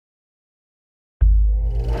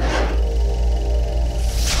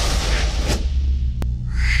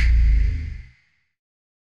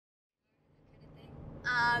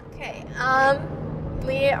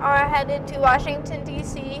We are headed to Washington,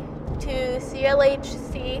 D.C. to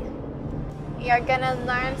CLHC. We are going to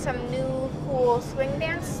learn some new cool swing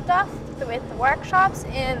dance stuff with the workshops,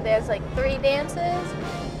 and there's like 3 dances,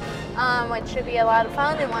 which should be a lot of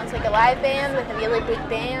fun, and one's like a live band with a really big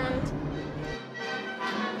band.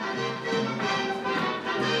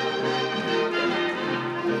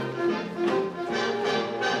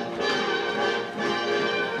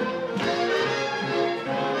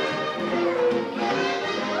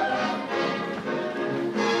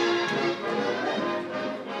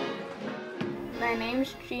 My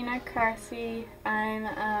name's Gina. I'm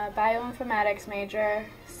a bioinformatics major,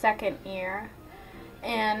 2nd year,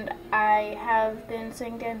 and I have been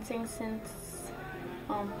swing dancing since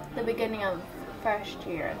the beginning of 1st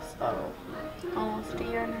year, so almost a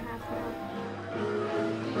year and a half now.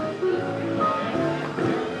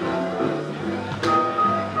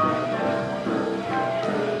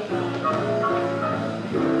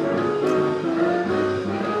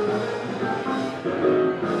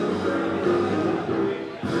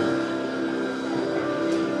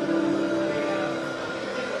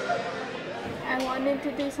 I wanted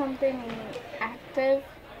to do something active,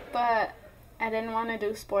 but I didn't want to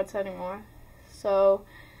do sports anymore. So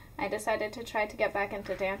I decided to try to get back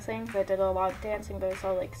into dancing. I did a lot of dancing, but it was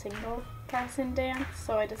all like single person dance.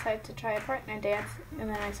 So I decided to try a partner dance, and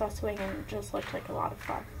then I saw swing and it just looked like a lot of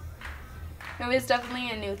fun. It was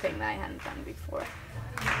definitely a new thing that I hadn't done before.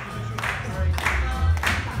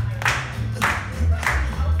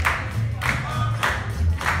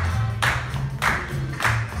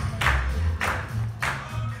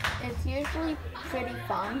 Usually pretty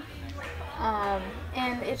fun,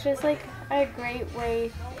 and it's just like a great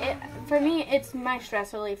way. For me, it's my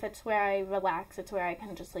stress relief. It's where I relax. It's where I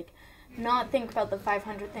can just like not think about the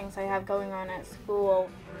 500 things I have going on at school.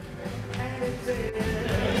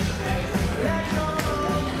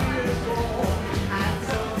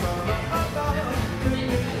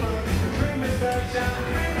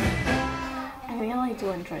 I really do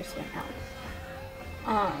enjoy swing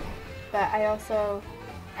now, but I also,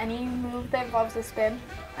 any move that involves a spin,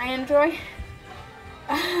 I enjoy.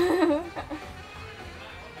 I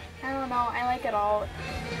don't know, I like it all.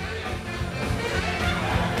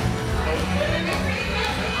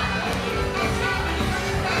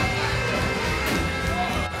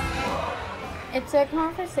 It's a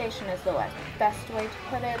conversation is the best way to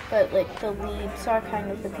put it, but like the leads are kind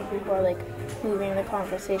of the people who are like moving the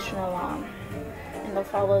conversation along, and the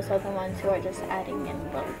follows are the ones who are just adding in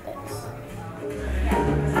little bits.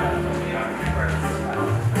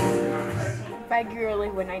 Regularly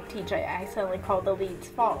when I teach, I accidentally call the leads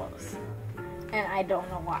follows, and I don't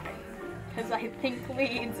know why, because I think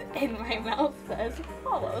leads in my mouth says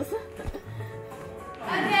follows.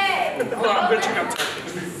 Okay! Hold on, I'm going to check out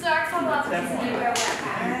Circle up and see where we're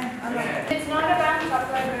at. It's not a bounce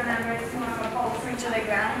upward, remember, it's more of a pull through to the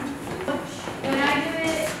ground. When I do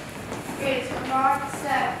it, it's rock,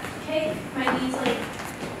 step, kick, my knees like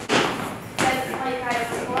I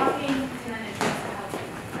was walking, and then it's just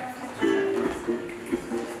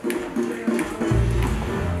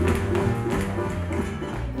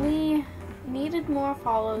helping. We needed more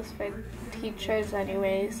follows for teachers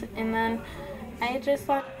anyways, and then I just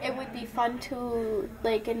thought it would be fun to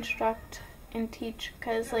like instruct and teach,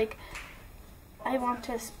 because like I want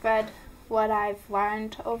to spread what I've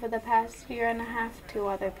learned over the past year and a half to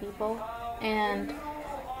other people, and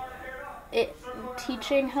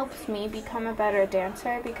teaching helps me become a better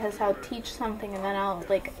dancer, because I'll teach something and then I'll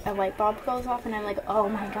like a light bulb goes off and I'm like, oh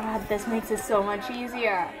my god, this makes it so much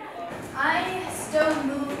easier. I still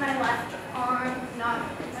move my left arm, not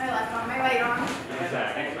my left arm, my right arm.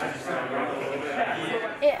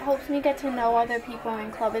 It helps me get to know other people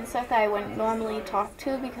in club and stuff that I wouldn't normally talk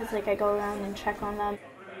to, because like I go around and check on them.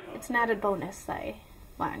 It's an added bonus that I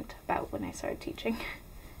learned about when I started teaching.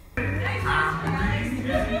 Now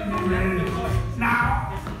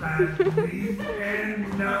that we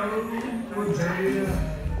can know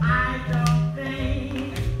I don't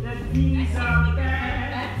think that these are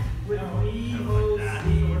bad with evil yes,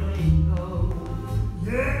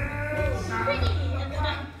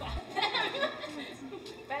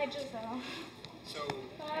 Bye, Giselle.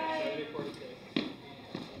 Bye.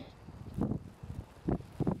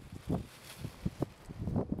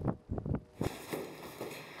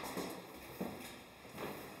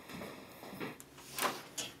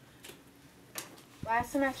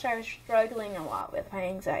 Last semester I was struggling a lot with my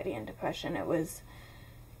anxiety and depression. It was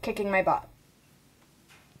kicking my butt.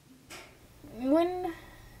 When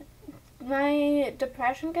my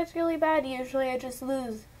depression gets really bad, usually I just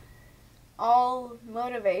lose all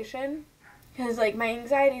motivation, Because, like, my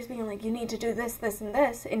anxiety is being like, you need to do this, this, and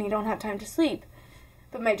this, and you don't have time to sleep.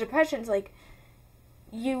 But my depression's like,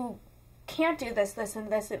 you can't do this, this,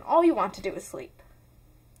 and this, and all you want to do is sleep.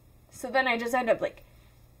 So then I just end up, like,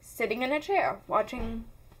 sitting in a chair, watching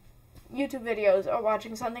YouTube videos, or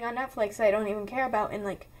watching something on Netflix that I don't even care about, and,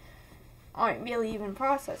 like, aren't really even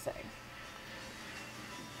processing.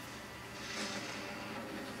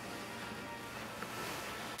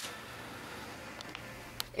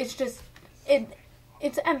 It's just,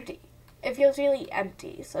 it's empty. It feels really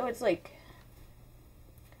empty. So it's like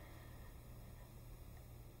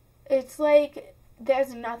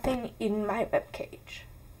there's nothing in my ribcage.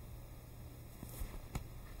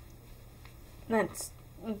 That's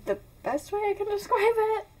the best way I can describe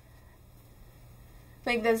it.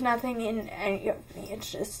 Like, there's nothing in any of me.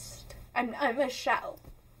 It's just, I'm a shell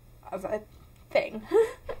of a thing.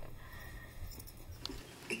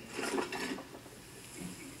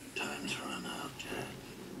 Time's run out, Jack.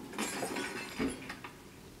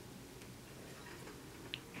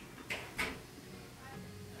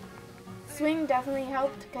 Swing definitely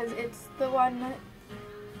helped, because it's the one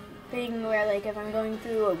thing where, like, if I'm going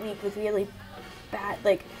through a week with really bad,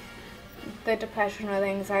 like, the depression or the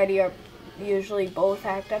anxiety are usually both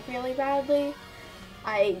act up really badly,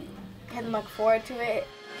 I can look forward to it.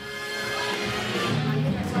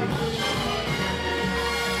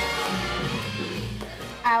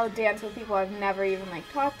 I'll dance with people I've never even, like,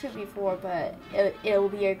 talked to before, but it'll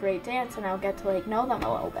be a great dance, and I'll get to, like, know them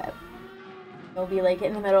a little bit. They'll be, like,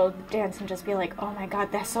 in the middle of the dance and just be like, oh my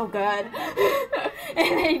god, they're so good.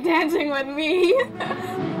 And they're dancing with me.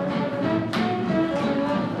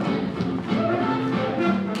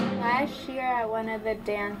 Last year at one of the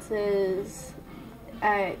dances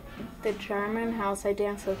at the German house, I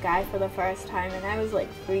danced with Guy for the first time, and I was, like,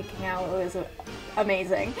 freaking out. It was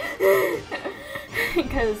amazing.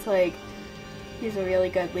 Because, like, he's a really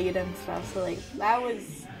good lead and stuff, so, like,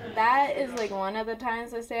 that is, like, one of the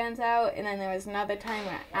times that stands out. And then there was another time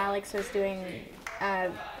where Alex was doing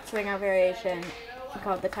a swing out variation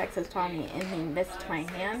called the Texas Tommy, and he missed my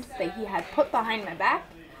hand that he had put behind my back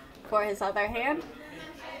for his other hand,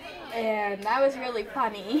 and that was really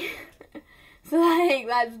funny. So, like,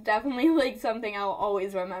 that's definitely, like, something I'll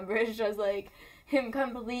always remember. It's just, like, him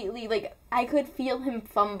completely, like, I could feel him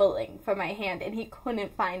fumbling for my hand, and he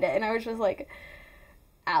couldn't find it, and I was just like,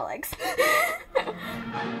 Alex.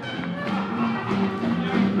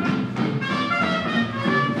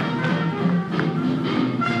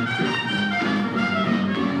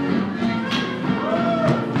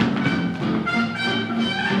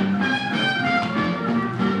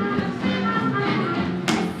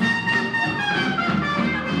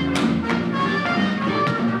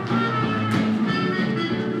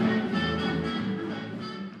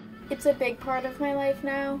 It's a big part of my life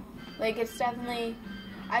now. Like, it's definitely,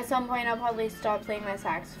 at some point I'll probably stop playing my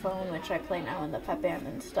saxophone, which I play now in the pep band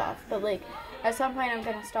and stuff, but, like, at some point I'm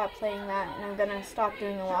gonna stop playing that, and I'm gonna stop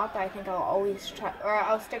doing a lot, but I think I'll always try, or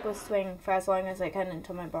I'll stick with swing for as long as I can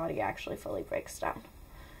until my body actually fully breaks down.